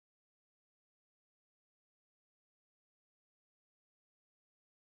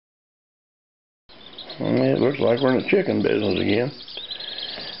It looks like we're in the chicken business again.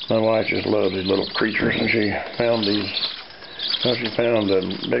 My wife just loves these little creatures, and she found these. Well, she found the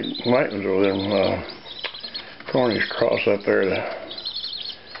big white ones over there in Cornish cross up there at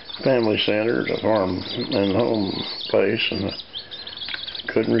the family center, the farm and home place, and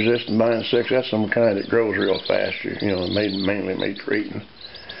couldn't resist buying 6. That's some kind that grows real fast, you know, mainly made for eating.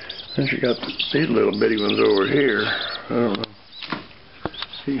 Then she got these little bitty ones over here. I don't know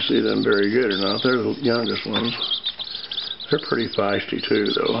if you can see them very good or not. They're the youngest ones. They're pretty feisty too,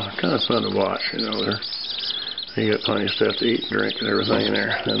 though. Kind of fun to watch, you know. You got plenty of stuff to eat and drink and everything in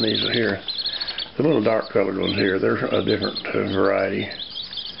there. And these are here, the little dark colored ones here, they're a different variety.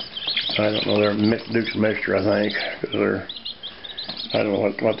 I don't know, they're Duke's mixture, I think, because they're, I don't know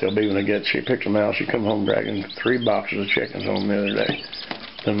what they'll be when they get. She picked them out. She come home dragging 3 boxes of chickens home the other day.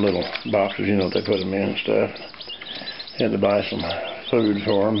 Them little boxes, you know what they put them in and stuff. Had to buy some food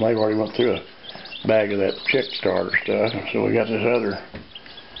for them. They've already went through a bag of that chick starter stuff. So we got this other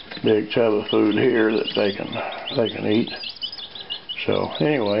big tub of food here that they can eat. So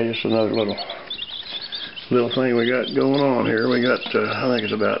anyway, just another little thing we got going on here. We got I think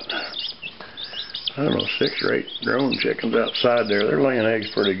it's about, I don't know, 6 or 8 grown chickens outside there. They're laying eggs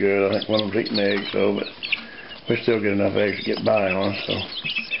pretty good. I think one of them's eating eggs, so, but we still get enough eggs to get by on. So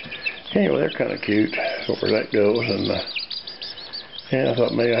anyway, they're kind of cute as far as that goes. And yeah, I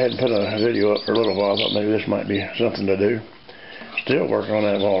thought maybe I hadn't put a video up for a little while. I thought maybe this might be something to do. Still working on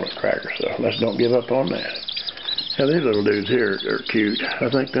that walnut cracker, so let's don't give up on that. Now these little dudes here are cute. I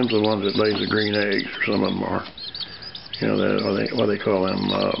think them's the ones that lays the green eggs, or some of them are. You know, what they call them,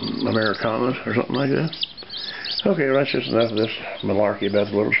 Americanas or something like that. Okay, well, that's just enough of this malarkey about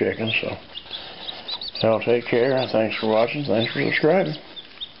the little chickens. So, y'all take care. Thanks for watching. Thanks for subscribing.